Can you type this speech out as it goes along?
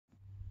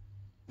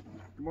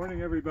Good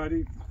morning,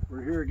 everybody.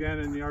 We're here again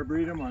in the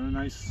Arboretum on a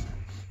nice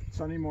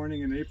sunny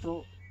morning in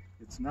April.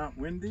 It's not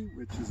windy,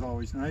 which is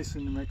always nice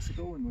in New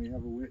Mexico when we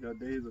have a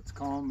day that's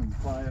calm and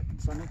quiet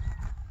and sunny.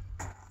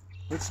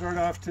 Let's start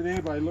off today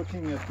by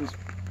looking at this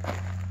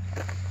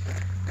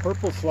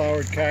purple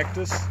flowered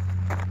cactus.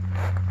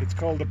 It's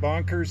called the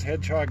Bonker's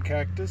Hedgehog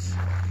Cactus.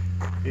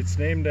 It's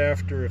named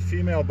after a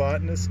female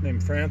botanist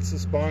named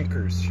Frances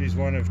Bonkers. She's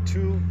one of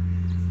two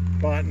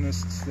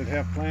botanists that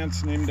have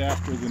plants named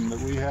after them that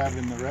we have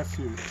in the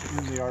refuge,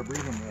 in the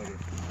Arboretum rather.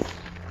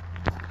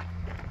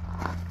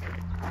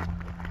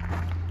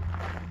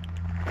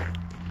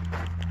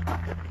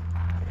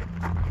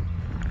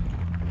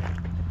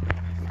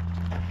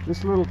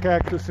 This little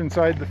cactus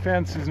inside the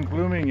fence isn't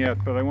blooming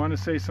yet, but I want to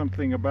say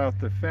something about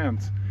the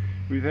fence.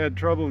 We've had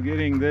trouble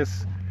getting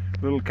this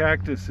little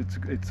cactus. It's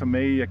a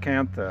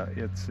Acantha.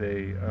 It's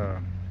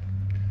a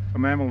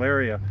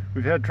Mammalaria.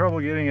 We've had trouble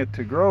getting it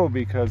to grow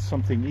because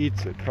something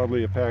eats it,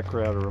 probably a pack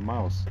rat or a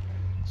mouse.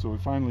 So we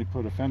finally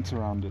put a fence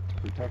around it to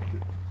protect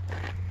it.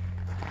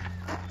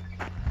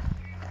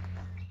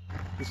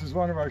 This is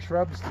one of our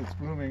shrubs that's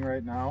blooming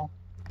right now.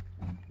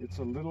 It's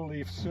a little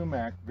leaf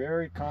sumac,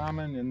 very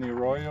common in the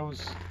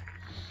arroyos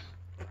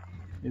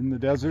in the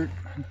desert.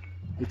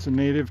 It's a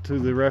native to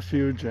the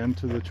refuge and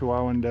to the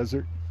Chihuahuan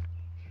Desert.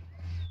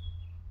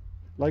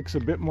 Likes a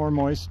bit more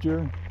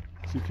moisture.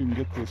 See if you can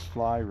get this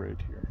fly right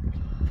here.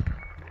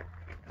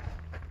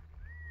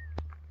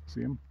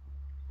 See him?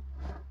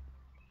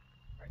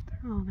 Right there.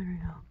 Oh, there we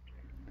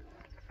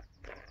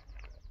go.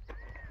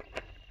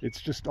 It's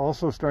just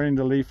also starting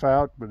to leaf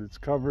out, but it's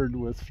covered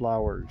with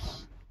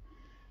flowers.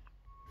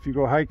 If you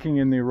go hiking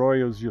in the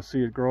arroyos, you'll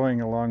see it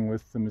growing along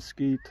with the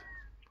mesquite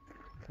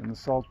and the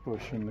salt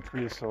bush and the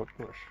creosote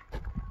bush.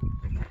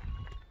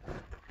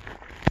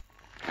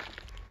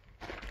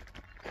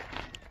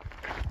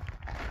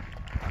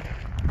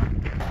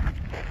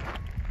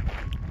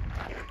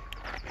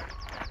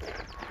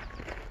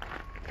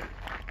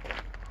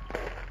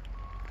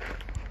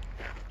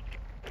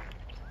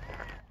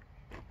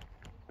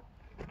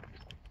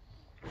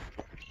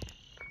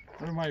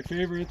 One of my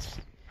favorites,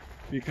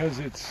 because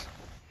it's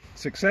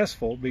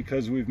successful,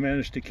 because we've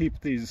managed to keep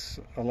these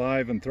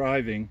alive and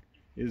thriving,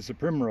 is a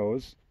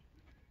primrose.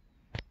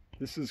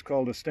 This is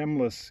called a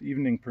Stemless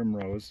Evening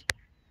Primrose.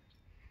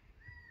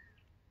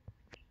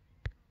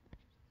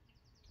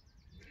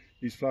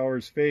 These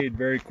flowers fade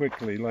very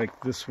quickly, like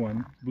this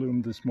one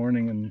bloomed this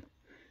morning and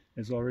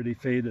is already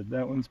faded.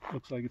 That one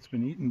looks like it's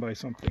been eaten by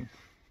something.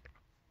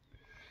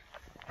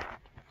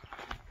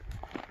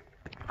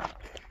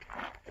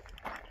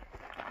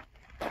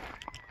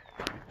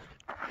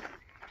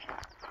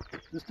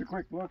 Just a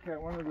quick look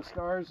at one of the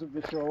stars of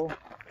the show.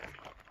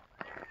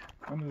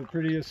 One of the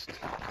prettiest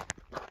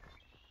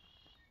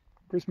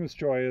Christmas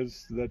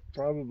joyas that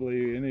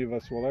probably any of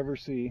us will ever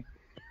see.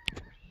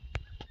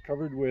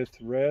 Covered with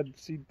red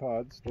seed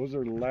pods. Those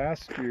are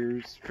last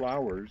year's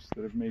flowers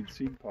that have made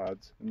seed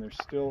pods, and they're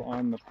still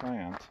on the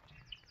plant.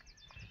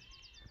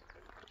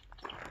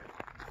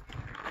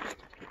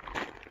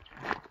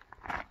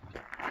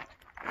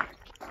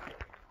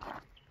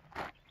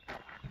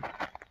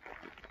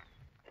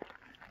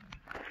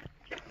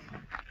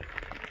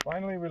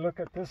 Finally, we look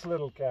at this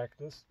little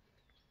cactus.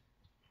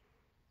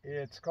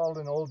 It's called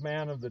an old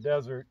man of the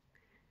desert.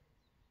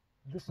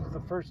 This is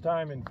the first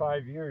time in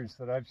 5 years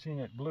that I've seen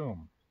it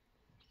bloom.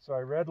 So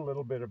I read a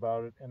little bit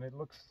about it, and it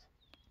looks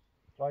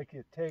like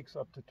it takes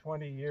up to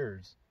 20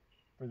 years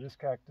for this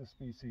cactus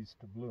species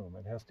to bloom.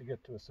 It has to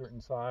get to a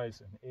certain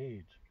size and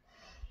age.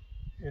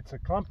 It's a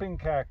clumping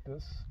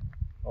cactus,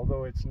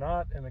 although it's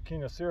not an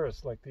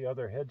echinocereus like the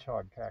other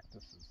hedgehog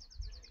cactuses,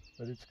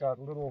 but it's got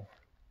little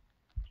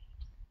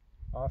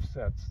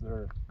offsets that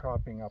are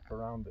cropping up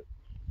around it.